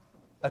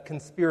a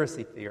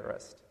conspiracy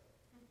theorist.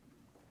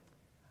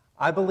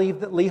 I believe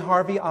that Lee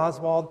Harvey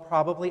Oswald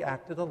probably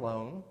acted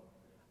alone.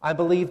 I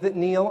believe that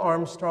Neil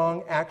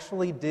Armstrong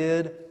actually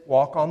did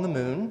walk on the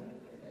moon.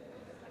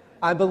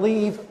 I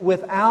believe,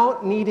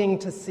 without needing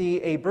to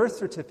see a birth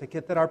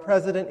certificate, that our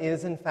president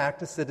is, in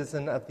fact, a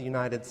citizen of the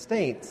United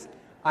States.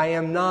 I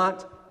am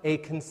not a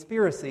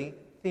conspiracy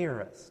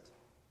theorist.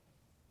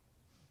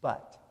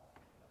 But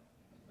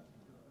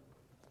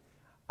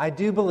I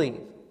do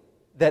believe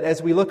that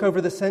as we look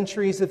over the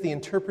centuries of the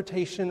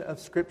interpretation of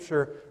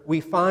Scripture,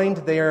 we find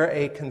there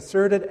a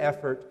concerted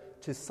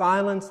effort to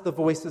silence the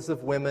voices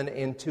of women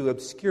and to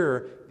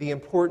obscure the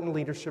important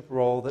leadership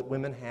role that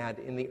women had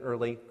in the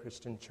early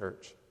Christian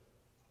church.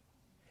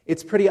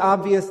 It's pretty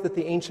obvious that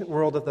the ancient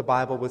world of the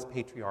Bible was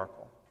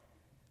patriarchal.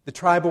 The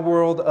tribal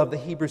world of the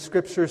Hebrew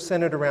Scriptures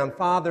centered around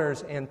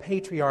fathers and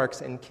patriarchs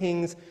and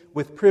kings,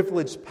 with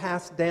privilege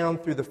passed down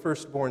through the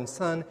firstborn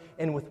son,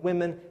 and with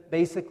women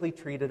basically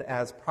treated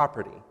as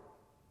property.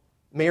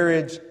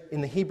 Marriage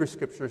in the Hebrew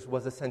Scriptures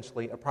was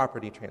essentially a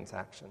property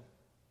transaction.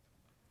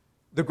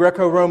 The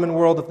Greco-Roman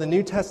world of the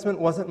New Testament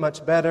wasn't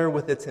much better,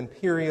 with its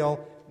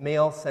imperial,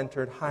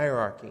 male-centered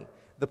hierarchy.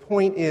 The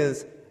point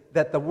is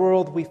that the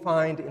world we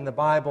find in the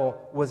Bible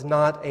was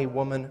not a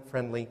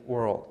woman-friendly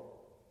world.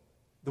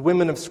 The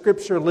women of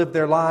Scripture lived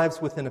their lives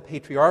within a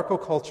patriarchal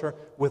culture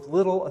with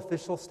little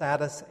official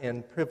status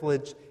and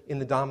privilege in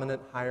the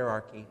dominant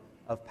hierarchy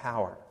of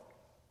power.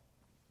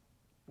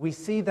 We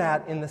see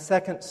that in the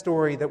second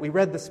story that we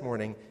read this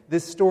morning,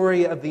 this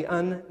story of the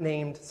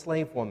unnamed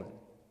slave woman.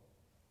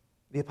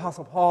 The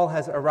Apostle Paul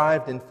has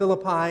arrived in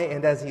Philippi,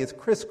 and as he is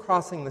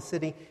crisscrossing the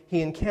city,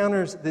 he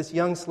encounters this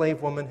young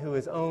slave woman who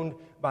is owned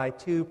by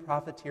two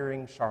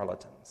profiteering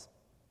charlatans.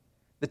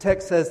 The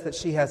text says that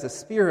she has a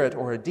spirit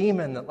or a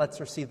demon that lets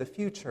her see the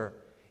future.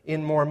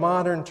 In more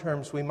modern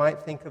terms, we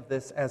might think of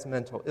this as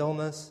mental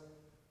illness,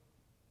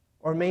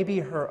 or maybe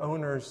her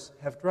owners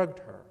have drugged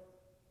her.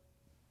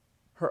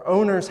 Her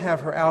owners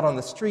have her out on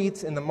the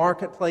streets, in the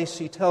marketplace.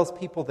 She tells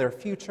people their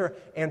future,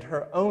 and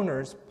her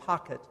owners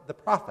pocket the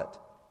profit.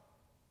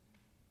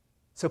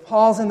 So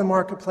Paul's in the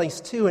marketplace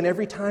too, and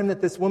every time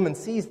that this woman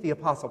sees the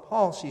Apostle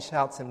Paul, she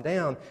shouts him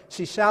down.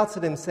 She shouts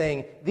at him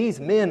saying, "These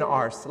men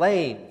are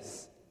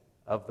slaves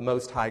of the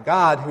Most High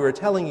God who are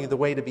telling you the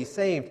way to be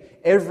saved."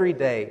 Every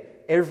day,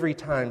 every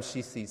time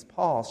she sees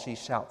Paul, she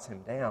shouts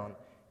him down.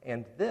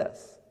 And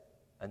this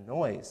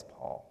annoys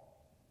Paul.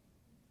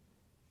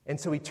 And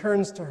so he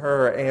turns to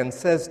her and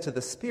says to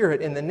the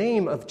spirit, "In the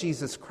name of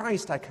Jesus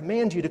Christ, I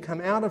command you to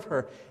come out of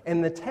her."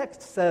 And the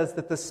text says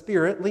that the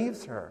spirit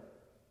leaves her.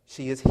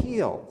 She is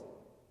healed.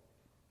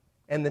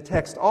 And the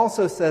text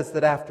also says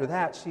that after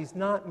that, she's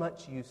not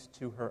much use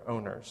to her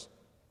owners.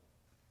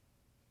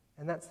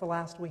 And that's the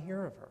last we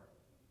hear of her.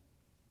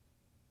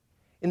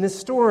 In this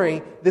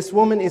story, this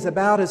woman is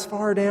about as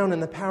far down in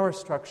the power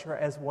structure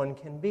as one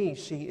can be.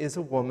 She is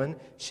a woman,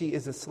 she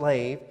is a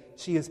slave,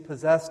 she is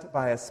possessed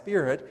by a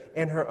spirit,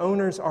 and her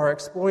owners are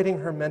exploiting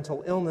her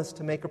mental illness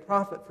to make a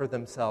profit for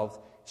themselves.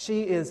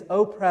 She is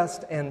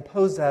oppressed and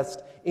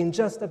possessed in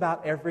just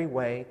about every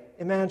way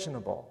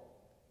imaginable.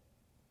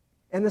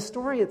 And the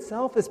story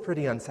itself is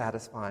pretty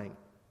unsatisfying.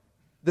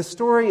 The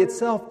story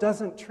itself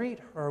doesn't treat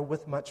her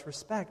with much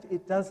respect.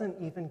 It doesn't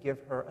even give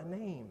her a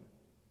name.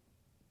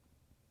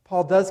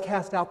 Paul does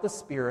cast out the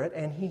spirit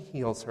and he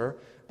heals her,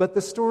 but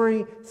the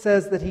story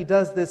says that he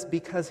does this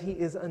because he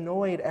is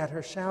annoyed at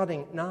her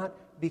shouting, not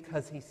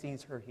because he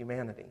sees her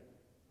humanity.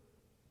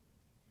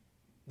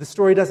 The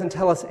story doesn't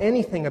tell us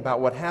anything about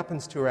what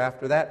happens to her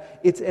after that.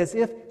 It's as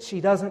if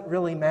she doesn't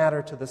really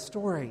matter to the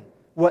story.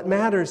 What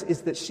matters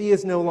is that she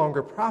is no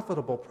longer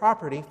profitable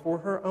property for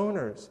her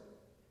owners.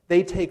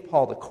 They take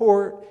Paul to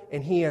court,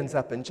 and he ends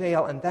up in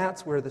jail, and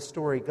that's where the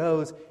story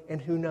goes.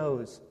 And who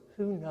knows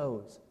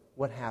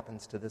what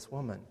happens to this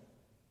woman?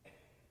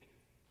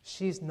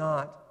 She's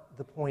not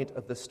the point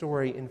of the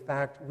story. In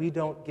fact, we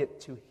don't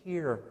get to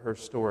hear her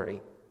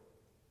story.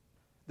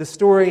 The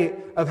story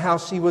of how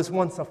she was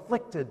once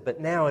afflicted but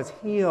now is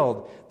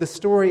healed. The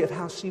story of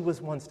how she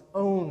was once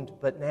owned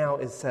but now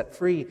is set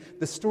free.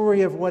 The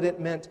story of what it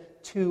meant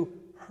to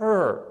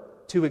her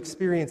to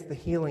experience the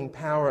healing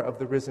power of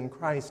the risen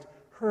Christ.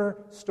 Her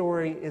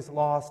story is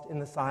lost in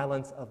the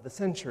silence of the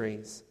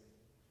centuries.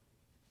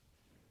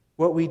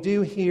 What we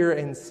do hear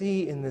and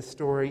see in this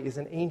story is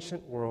an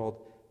ancient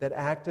world that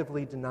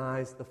actively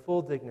denies the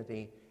full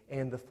dignity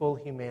and the full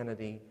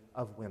humanity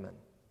of women.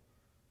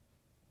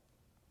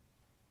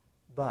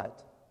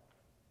 But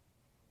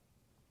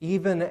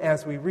even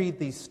as we read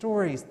these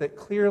stories that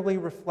clearly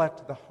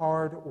reflect the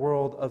hard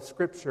world of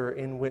Scripture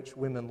in which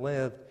women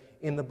lived,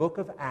 in the book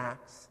of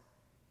Acts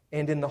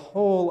and in the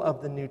whole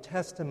of the New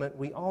Testament,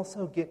 we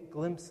also get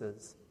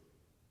glimpses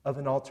of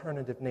an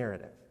alternative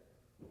narrative,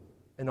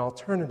 an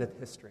alternative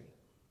history,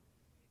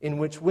 in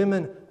which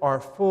women are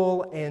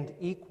full and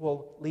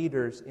equal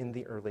leaders in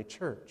the early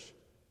church.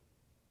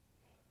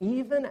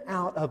 Even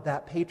out of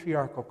that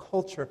patriarchal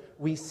culture,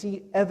 we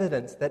see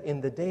evidence that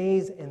in the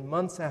days and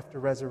months after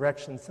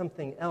resurrection,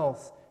 something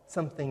else,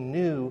 something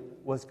new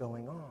was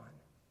going on.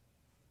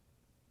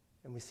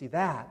 And we see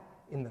that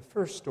in the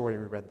first story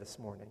we read this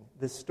morning,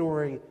 the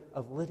story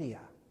of Lydia.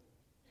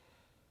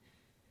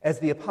 As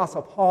the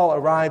Apostle Paul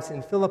arrives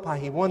in Philippi,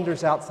 he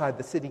wanders outside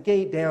the city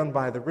gate down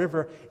by the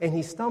river, and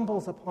he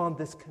stumbles upon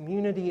this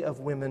community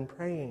of women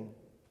praying.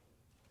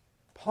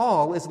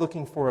 Paul is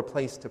looking for a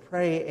place to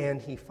pray,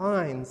 and he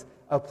finds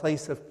a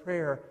place of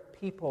prayer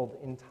peopled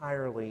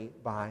entirely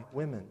by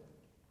women.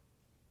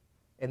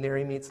 And there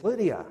he meets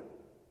Lydia.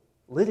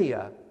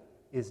 Lydia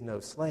is no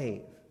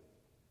slave.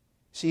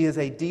 She is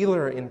a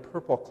dealer in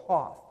purple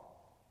cloth.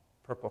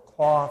 Purple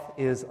cloth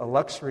is a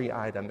luxury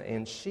item,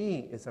 and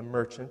she is a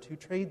merchant who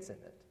trades in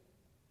it.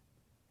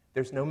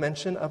 There's no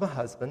mention of a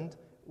husband.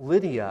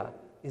 Lydia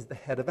is the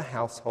head of a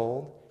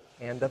household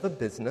and of a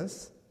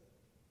business,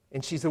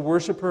 and she's a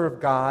worshiper of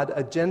God,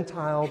 a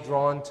Gentile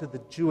drawn to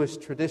the Jewish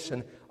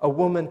tradition, a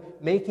woman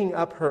making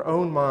up her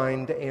own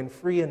mind and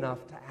free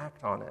enough to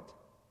act on it.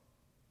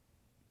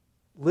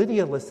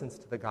 Lydia listens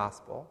to the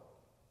gospel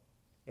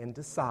and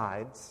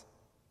decides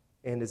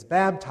and is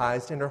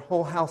baptized, and her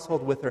whole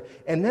household with her.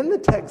 And then the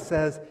text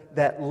says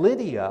that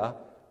Lydia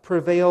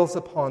prevails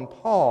upon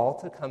Paul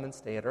to come and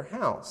stay at her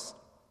house.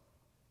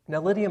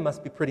 Now, Lydia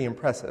must be pretty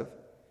impressive,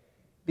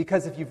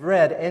 because if you've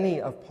read any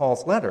of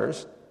Paul's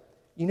letters,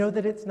 you know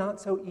that it's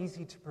not so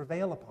easy to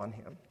prevail upon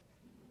him.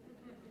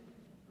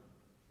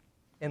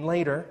 And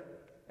later,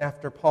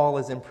 after Paul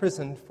is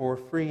imprisoned for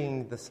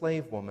freeing the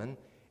slave woman,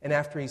 and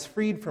after he's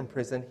freed from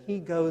prison, he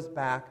goes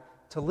back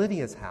to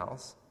Lydia's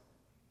house,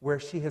 where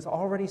she has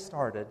already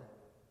started,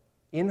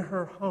 in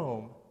her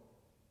home,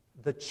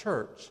 the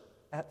church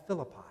at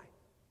Philippi.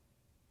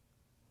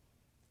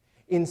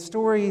 In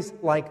stories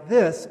like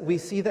this, we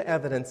see the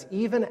evidence,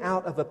 even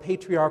out of a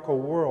patriarchal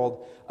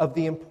world, of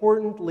the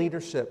important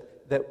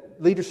leadership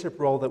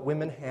role that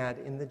women had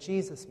in the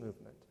Jesus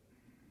movement.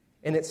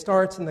 And it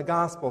starts in the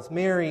Gospels,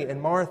 Mary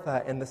and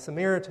Martha and the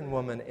Samaritan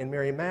woman and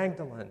Mary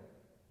Magdalene.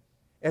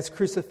 As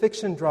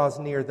crucifixion draws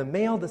near, the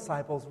male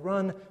disciples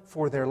run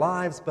for their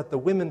lives, but the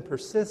women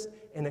persist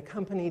and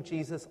accompany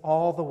Jesus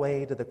all the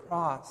way to the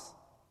cross.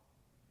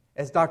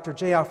 As Dr.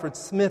 J. Alfred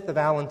Smith of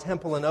Allen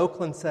Temple in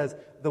Oakland says,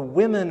 the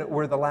women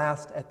were the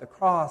last at the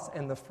cross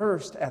and the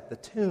first at the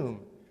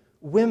tomb.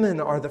 Women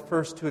are the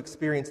first to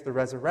experience the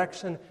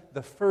resurrection,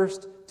 the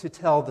first to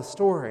tell the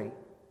story.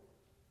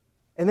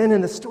 And then in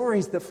the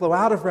stories that flow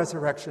out of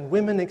resurrection,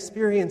 women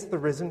experience the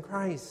risen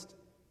Christ.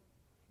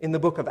 In the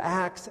book of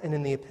Acts and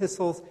in the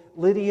epistles,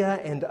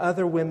 Lydia and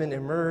other women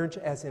emerge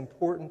as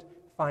important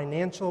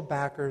financial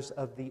backers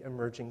of the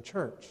emerging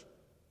church.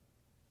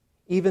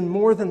 Even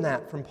more than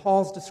that, from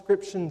Paul's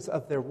descriptions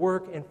of their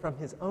work and from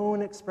his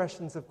own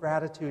expressions of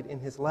gratitude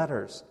in his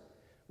letters,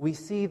 we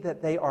see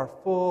that they are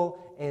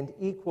full and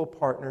equal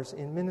partners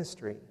in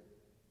ministry.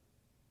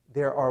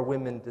 There are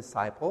women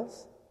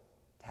disciples,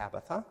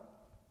 Tabitha,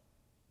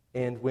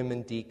 and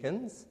women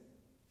deacons,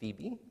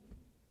 Phoebe,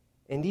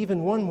 and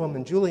even one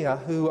woman, Julia,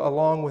 who,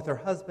 along with her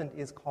husband,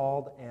 is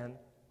called an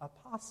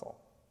apostle,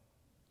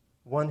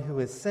 one who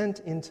is sent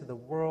into the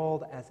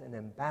world as an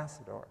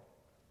ambassador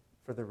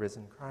for the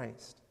risen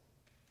Christ.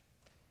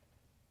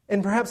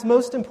 And perhaps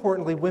most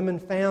importantly, women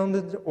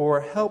founded or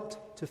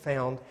helped to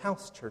found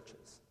house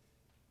churches,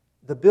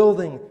 the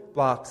building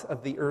blocks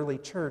of the early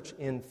church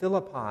in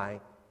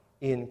Philippi,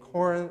 in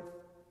Corinth,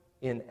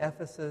 in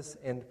Ephesus,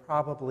 and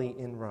probably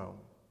in Rome.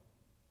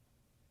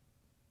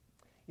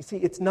 You see,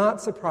 it's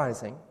not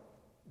surprising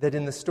that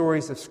in the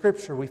stories of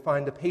Scripture we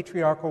find a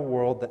patriarchal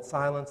world that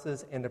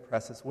silences and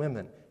oppresses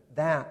women.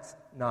 That's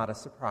not a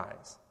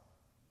surprise.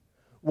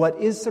 What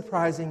is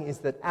surprising is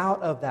that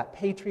out of that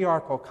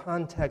patriarchal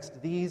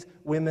context, these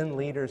women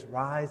leaders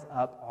rise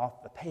up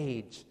off the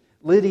page.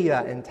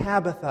 Lydia and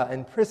Tabitha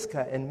and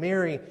Prisca and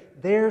Mary,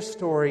 their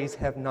stories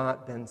have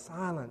not been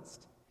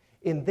silenced.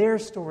 In their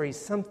stories,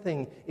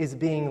 something is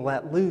being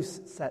let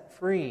loose, set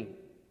free.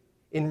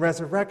 In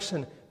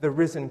resurrection, the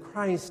risen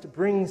Christ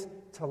brings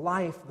to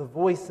life the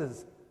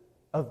voices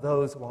of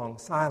those long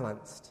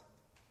silenced.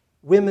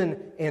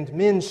 Women and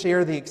men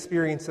share the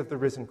experience of the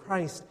risen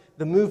Christ.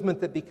 The movement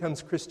that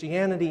becomes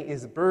Christianity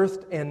is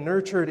birthed and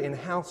nurtured in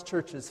house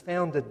churches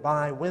founded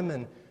by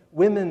women.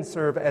 Women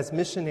serve as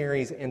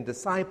missionaries and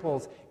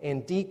disciples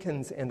and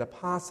deacons and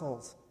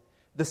apostles.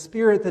 The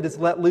Spirit that is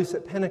let loose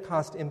at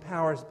Pentecost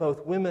empowers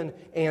both women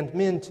and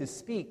men to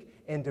speak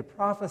and to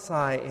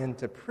prophesy and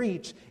to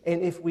preach.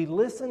 And if we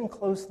listen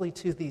closely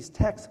to these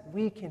texts,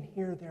 we can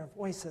hear their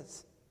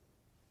voices.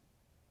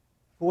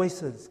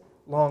 Voices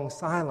long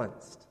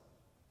silenced,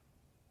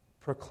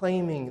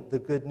 proclaiming the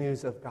good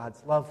news of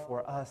God's love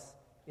for us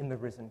in the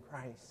risen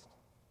Christ.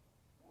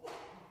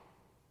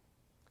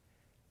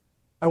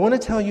 I want to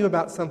tell you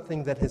about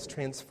something that has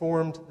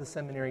transformed the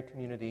seminary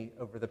community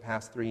over the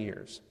past 3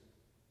 years.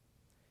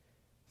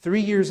 3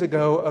 years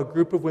ago, a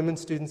group of women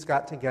students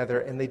got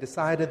together and they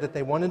decided that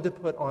they wanted to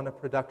put on a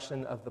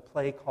production of the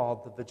play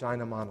called The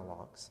Vagina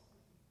Monologues.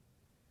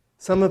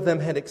 Some of them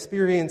had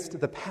experienced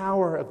the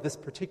power of this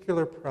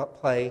particular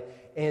play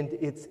and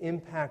its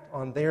impact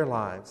on their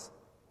lives.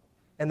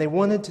 And they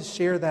wanted to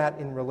share that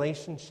in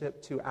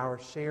relationship to our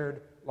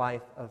shared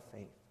life of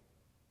faith.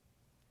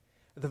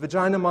 The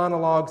Vagina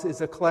Monologues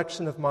is a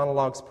collection of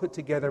monologues put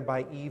together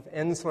by Eve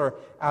Ensler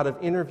out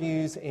of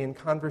interviews and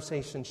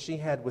conversations she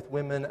had with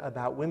women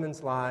about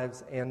women's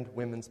lives and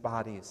women's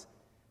bodies,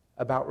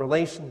 about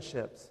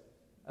relationships,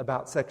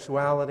 about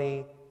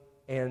sexuality,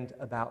 and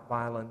about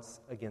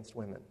violence against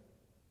women.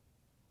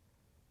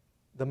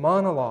 The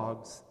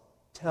monologues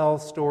tell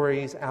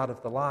stories out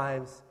of the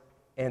lives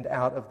and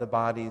out of the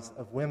bodies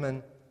of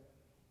women.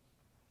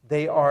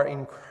 They are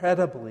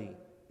incredibly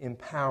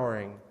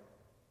empowering,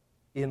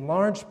 in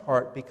large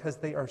part because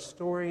they are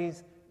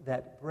stories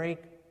that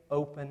break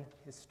open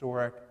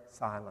historic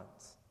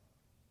silence.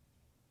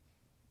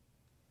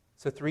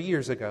 So 3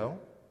 years ago,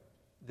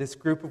 this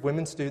group of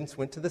women students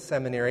went to the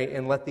seminary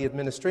and let the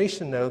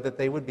administration know that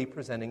they would be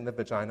presenting the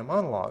Vagina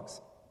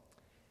Monologues.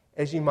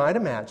 As you might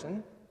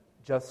imagine,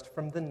 just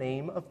from the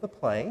name of the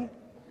play,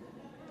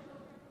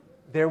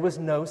 there was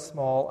no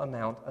small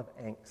amount of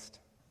angst.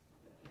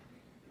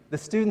 The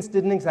students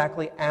didn't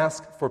exactly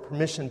ask for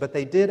permission, but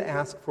they did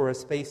ask for a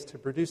space to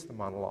produce the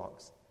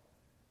monologues.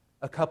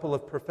 A couple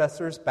of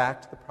professors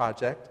backed the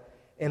project,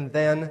 and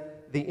then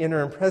the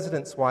interim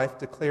president's wife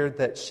declared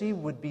that she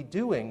would be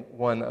doing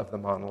one of the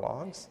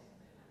monologues.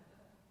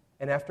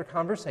 And after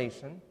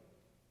conversation,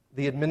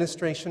 the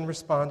administration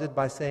responded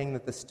by saying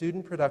that the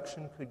student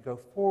production could go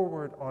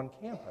forward on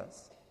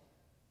campus,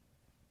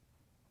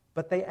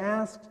 but they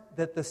asked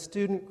that the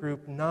student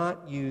group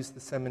not use the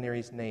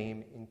seminary's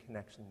name in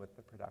connection with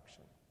the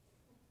production.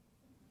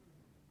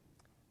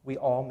 We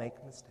all make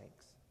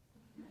mistakes.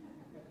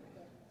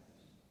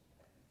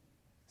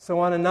 So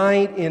on a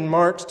night in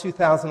March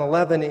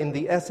 2011 in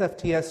the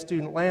SFTS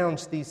Student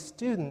Lounge, these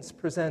students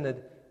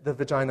presented the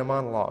Vagina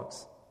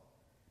Monologues.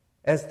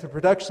 As the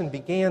production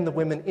began, the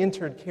women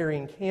entered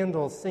carrying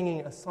candles,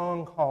 singing a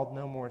song called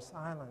No More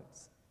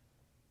Silence.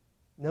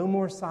 No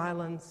more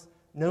silence,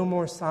 no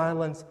more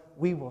silence,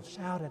 we will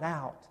shout it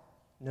out,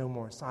 no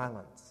more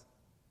silence.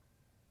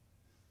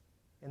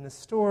 And the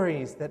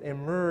stories that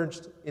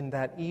emerged in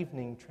that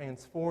evening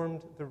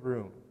transformed the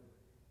room.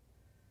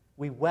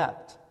 We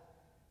wept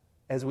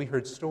as we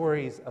heard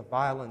stories of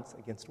violence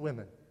against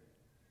women.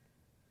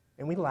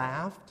 And we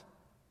laughed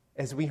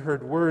as we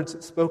heard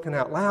words spoken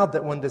out loud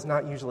that one does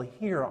not usually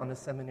hear on a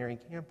seminary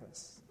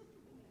campus.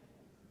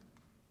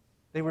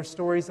 They were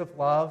stories of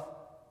love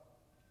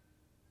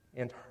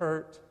and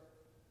hurt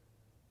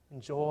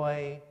and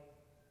joy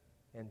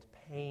and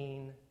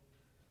pain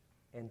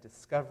and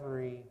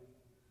discovery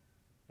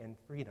and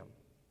freedom.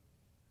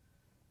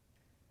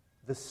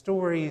 The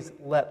stories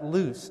let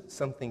loose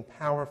something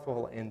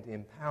powerful and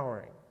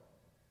empowering.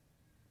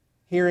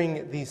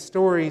 Hearing these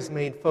stories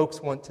made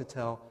folks want to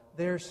tell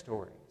their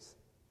stories.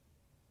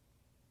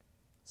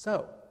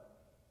 So,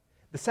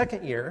 the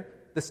second year,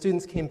 the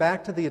students came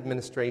back to the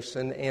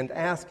administration and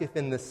asked if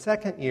in the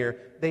second year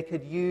they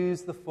could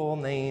use the full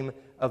name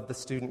of the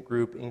student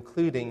group,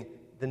 including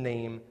the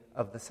name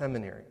of the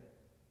seminary.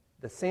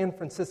 The San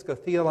Francisco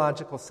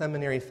Theological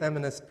Seminary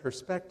Feminist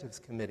Perspectives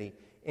Committee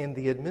and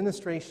the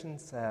administration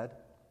said,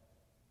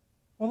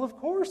 well, of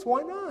course,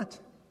 why not?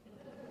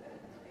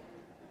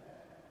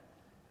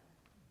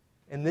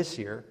 And this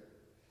year,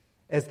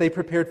 as they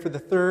prepared for the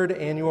third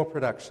annual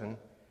production,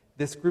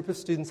 this group of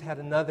students had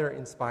another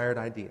inspired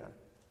idea.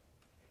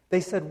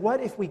 They said,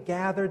 what if we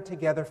gathered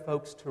together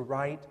folks to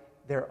write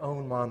their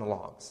own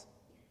monologues,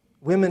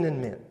 women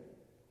and men?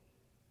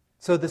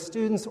 So the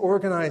students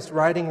organized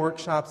writing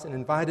workshops and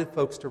invited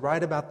folks to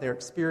write about their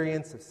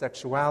experience of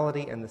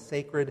sexuality and the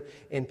sacred,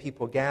 and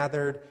people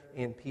gathered,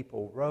 and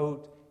people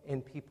wrote,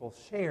 and people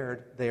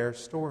shared their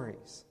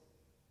stories.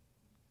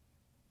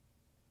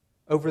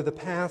 Over the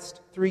past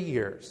 3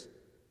 years,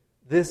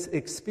 this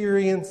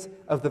experience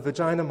of the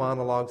Vagina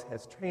Monologues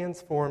has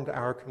transformed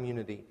our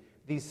community.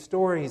 These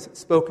stories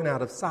spoken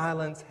out of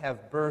silence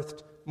have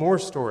birthed more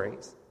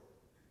stories.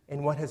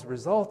 And what has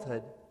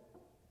resulted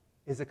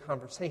is a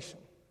conversation.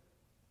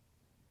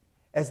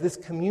 As this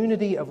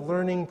community of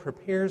learning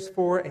prepares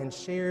for and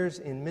shares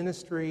in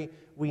ministry,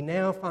 we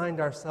now find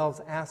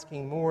ourselves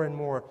asking more and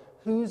more,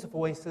 whose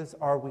voices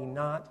are we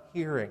not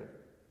hearing?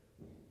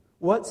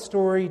 What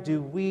story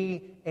do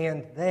we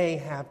and they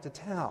have to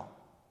tell?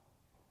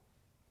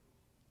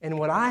 And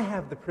what I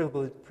have the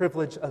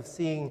privilege of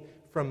seeing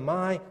from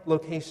my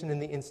location in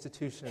the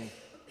institution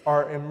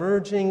are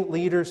emerging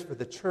leaders for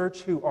the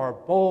church who are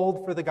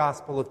bold for the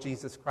gospel of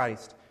Jesus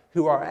Christ,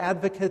 who are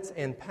advocates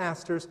and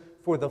pastors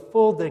for the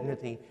full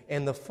dignity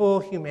and the full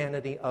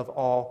humanity of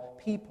all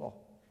people.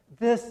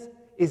 This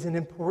is an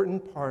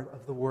important part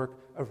of the work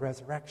of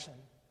resurrection,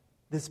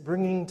 this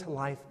bringing to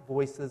life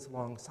voices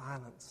long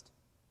silenced.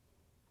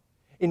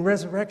 In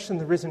resurrection,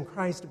 the risen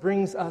Christ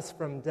brings us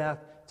from death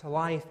to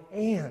life,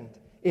 and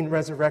in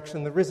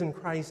resurrection, the risen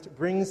Christ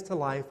brings to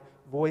life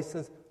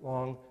voices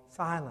long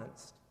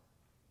silenced.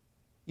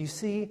 You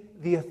see,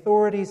 the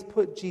authorities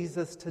put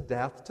Jesus to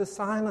death to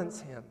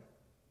silence him,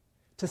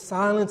 to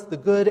silence the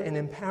good and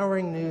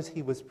empowering news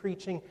he was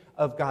preaching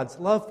of God's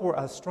love for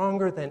us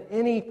stronger than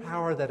any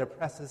power that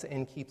oppresses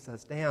and keeps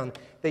us down.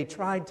 They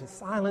tried to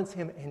silence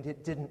him, and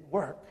it didn't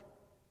work.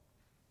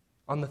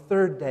 On the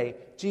third day,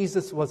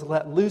 Jesus was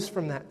let loose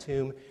from that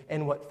tomb,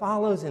 and what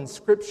follows in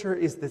Scripture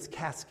is this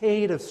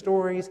cascade of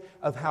stories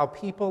of how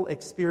people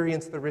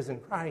experience the risen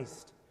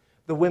Christ.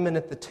 The women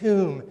at the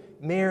tomb,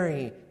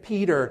 Mary,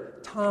 Peter,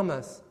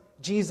 Thomas,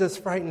 Jesus'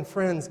 frightened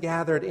friends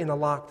gathered in a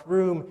locked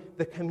room,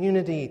 the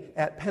community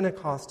at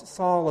Pentecost,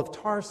 Saul of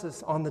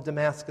Tarsus on the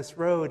Damascus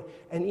Road,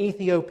 an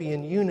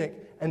Ethiopian eunuch,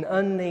 an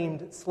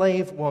unnamed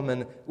slave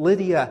woman,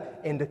 Lydia,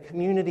 and a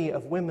community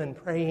of women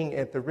praying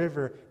at the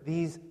river.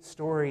 These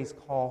stories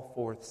call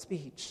forth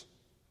speech.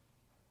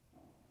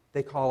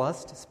 They call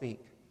us to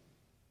speak.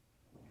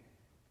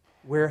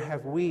 Where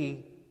have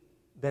we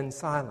been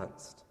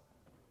silenced?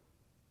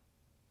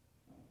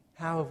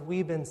 How have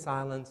we been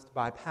silenced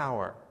by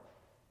power?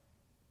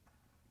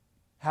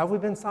 How have we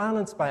been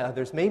silenced by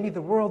others? Maybe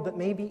the world, but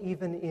maybe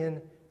even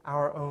in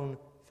our own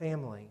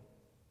family.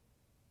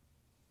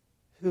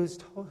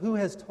 Who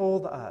has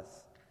told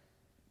us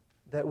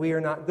that we are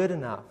not good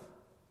enough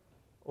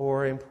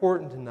or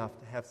important enough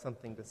to have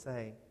something to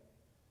say?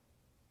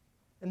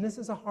 And this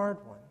is a hard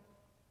one.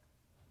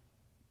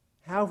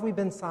 How have we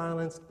been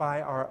silenced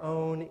by our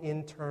own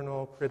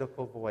internal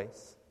critical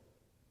voice?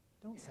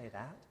 Don't say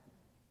that.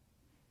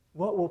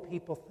 What will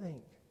people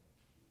think?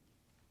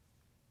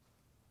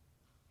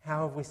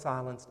 How have we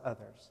silenced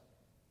others?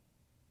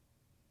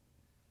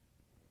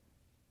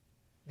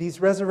 These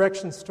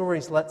resurrection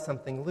stories let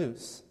something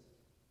loose.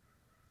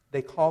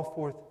 They call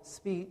forth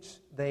speech.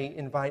 They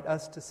invite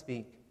us to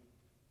speak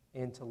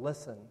and to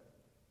listen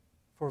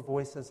for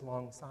voices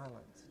long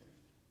silenced.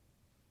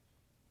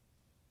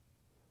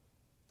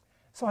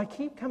 So I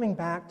keep coming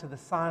back to the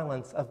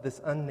silence of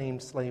this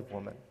unnamed slave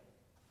woman,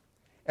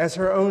 as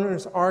her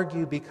owners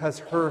argue because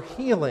her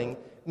healing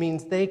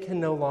means they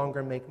can no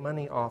longer make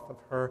money off of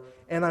her.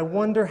 And I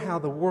wonder how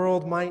the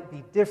world might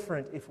be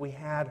different if we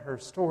had her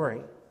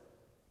story.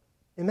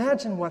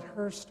 Imagine what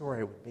her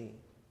story would be.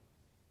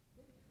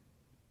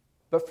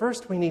 But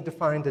first we need to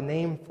find a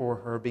name for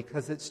her,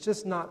 because it's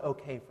just not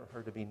okay for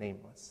her to be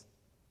nameless.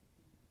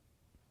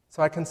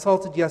 So I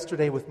consulted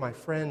yesterday with my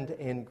friend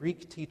and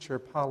Greek teacher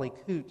Polly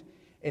Coote,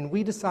 and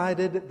we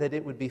decided that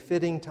it would be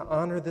fitting to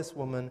honor this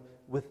woman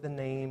with the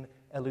name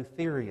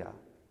Eleutheria,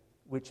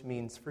 which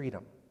means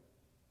freedom.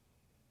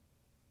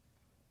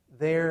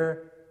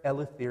 There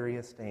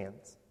Eleutheria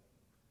stands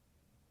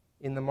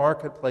in the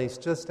marketplace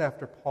just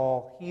after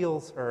Paul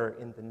heals her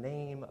in the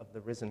name of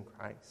the risen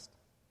Christ.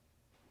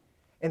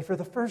 And for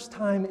the first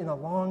time in a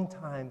long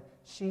time,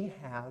 she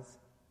has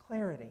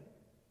clarity.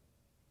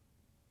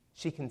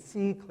 She can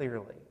see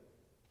clearly.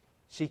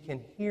 She can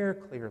hear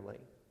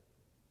clearly.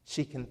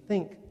 She can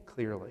think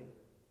clearly.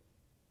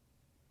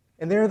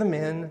 And there are the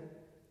men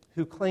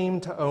who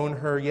claim to own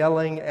her,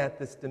 yelling at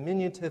this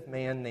diminutive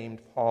man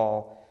named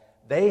Paul.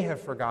 They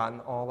have forgotten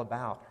all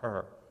about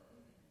her.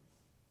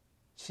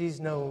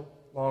 She's no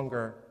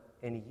longer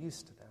any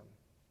use to them.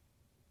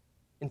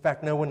 In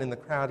fact, no one in the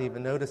crowd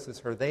even notices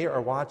her. They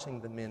are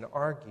watching the men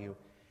argue.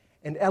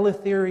 And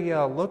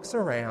Eleutheria looks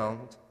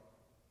around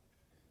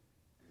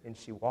and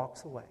she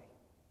walks away.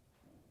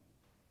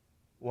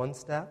 One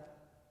step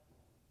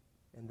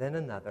and then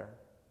another.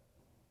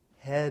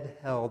 Head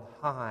held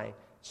high,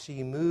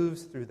 she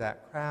moves through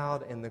that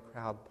crowd, and the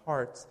crowd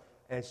parts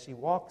as she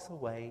walks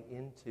away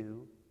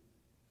into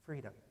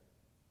freedom.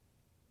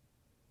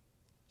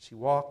 She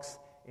walks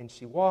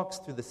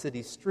through the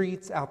city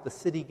streets, out the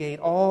city gate,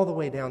 all the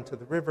way down to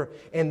the river,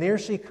 and there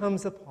she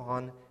comes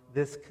upon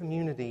this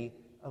community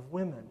of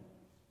women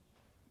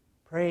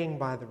praying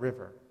by the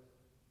river.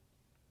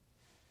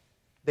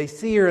 They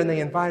see her and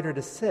they invite her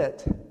to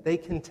sit. They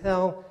can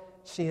tell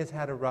she has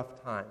had a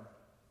rough time.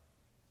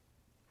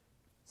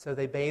 So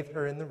they bathe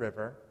her in the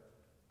river,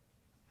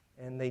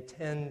 and they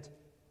tend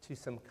to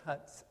some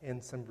cuts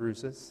and some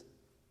bruises,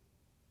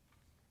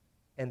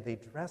 and they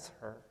dress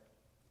her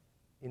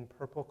in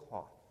purple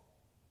cloth.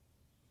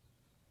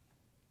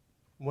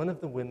 One of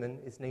the women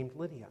is named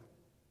Lydia.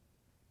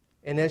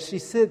 And as she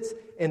sits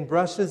and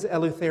brushes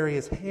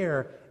Eleutheria's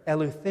hair,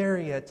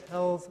 Eleutheria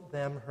tells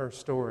them her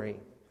story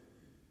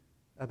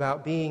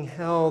about being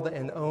held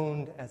and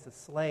owned as a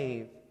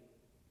slave,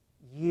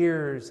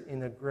 years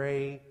in a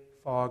gray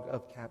fog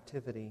of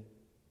captivity,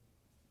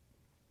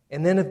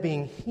 and then of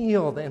being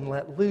healed and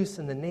let loose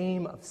in the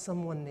name of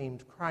someone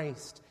named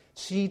Christ.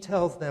 She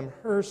tells them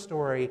her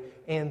story,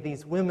 and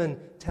these women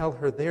tell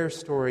her their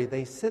story.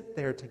 They sit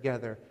there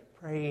together,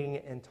 praying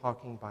and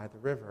talking by the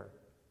river.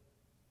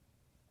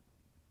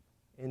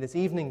 And as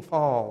evening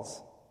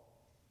falls,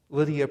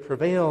 Lydia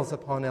prevails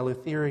upon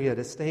Eleutheria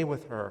to stay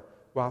with her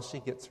while she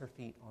gets her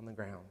feet on the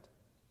ground.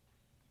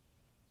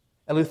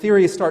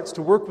 Eleutheria starts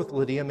to work with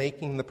Lydia,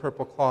 making the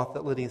purple cloth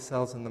that Lydia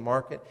sells in the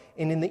market.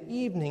 And in the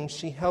evening,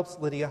 she helps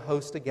Lydia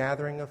host a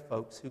gathering of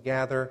folks who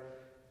gather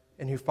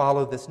and who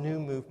follow this new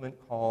movement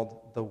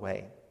called The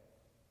Way.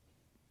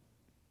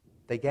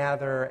 They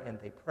gather and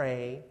they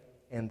pray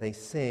and they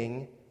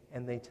sing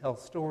and they tell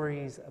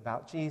stories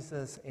about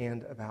Jesus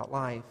and about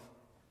life,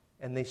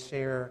 and they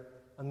share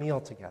a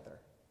meal together.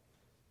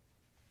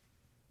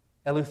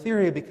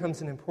 Eleutheria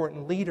becomes an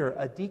important leader,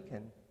 a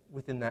deacon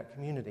within that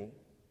community.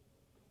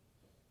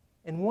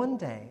 And one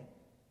day,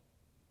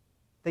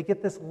 they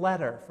get this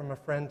letter from a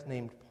friend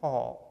named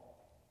Paul.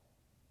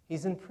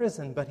 He's in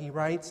prison, but he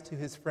writes to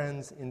his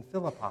friends in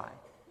Philippi,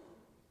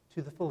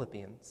 to the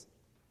Philippians.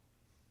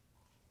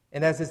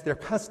 And as is their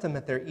custom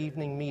at their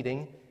evening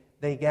meeting,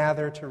 they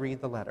gather to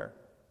read the letter.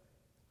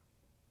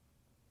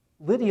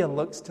 Lydia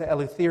looks to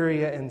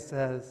Eleutheria and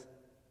says,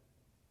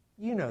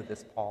 "You know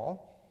this,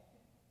 Paul.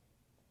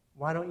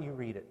 Why don't you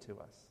read it to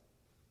us?"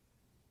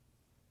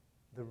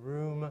 The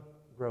room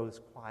grows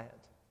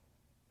quiet,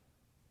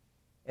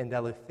 and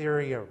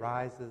Eleutheria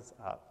rises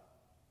up,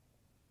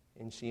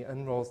 and she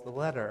unrolls the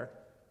letter,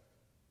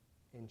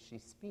 and she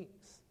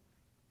speaks.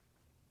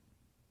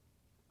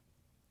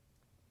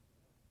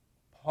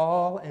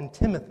 Paul and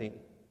Timothy,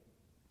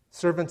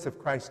 servants of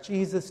Christ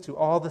Jesus, to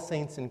all the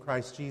saints in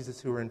Christ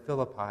Jesus who are in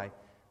Philippi,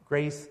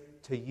 grace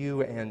to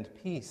you and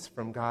peace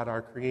from God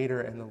our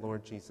Creator and the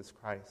Lord Jesus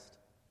Christ.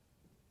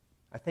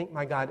 I thank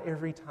my God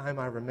every time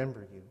I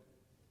remember you,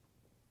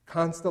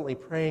 constantly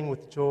praying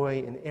with joy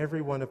in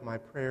every one of my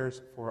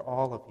prayers for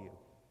all of you,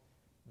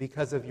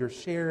 because of your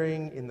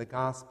sharing in the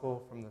gospel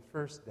from the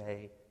first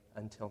day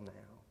until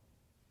now.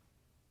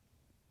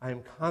 I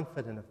am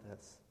confident of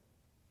this,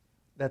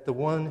 that the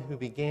one who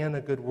began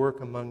a good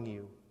work among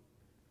you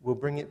will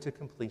bring it to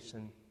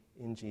completion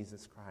in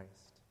Jesus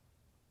Christ.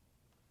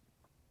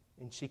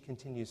 And she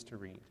continues to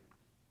read.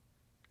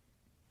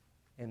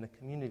 And the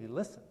community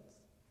listens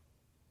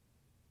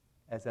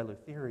as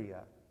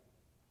Eleutheria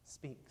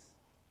speaks.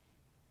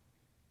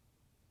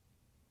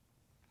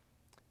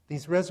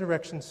 These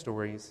resurrection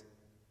stories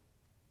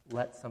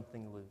let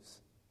something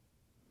loose.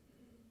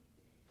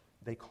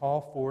 They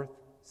call forth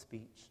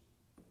speech.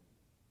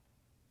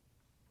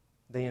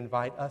 They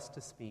invite us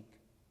to speak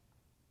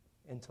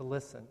and to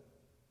listen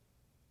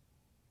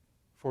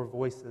for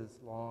voices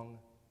long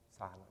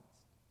silent.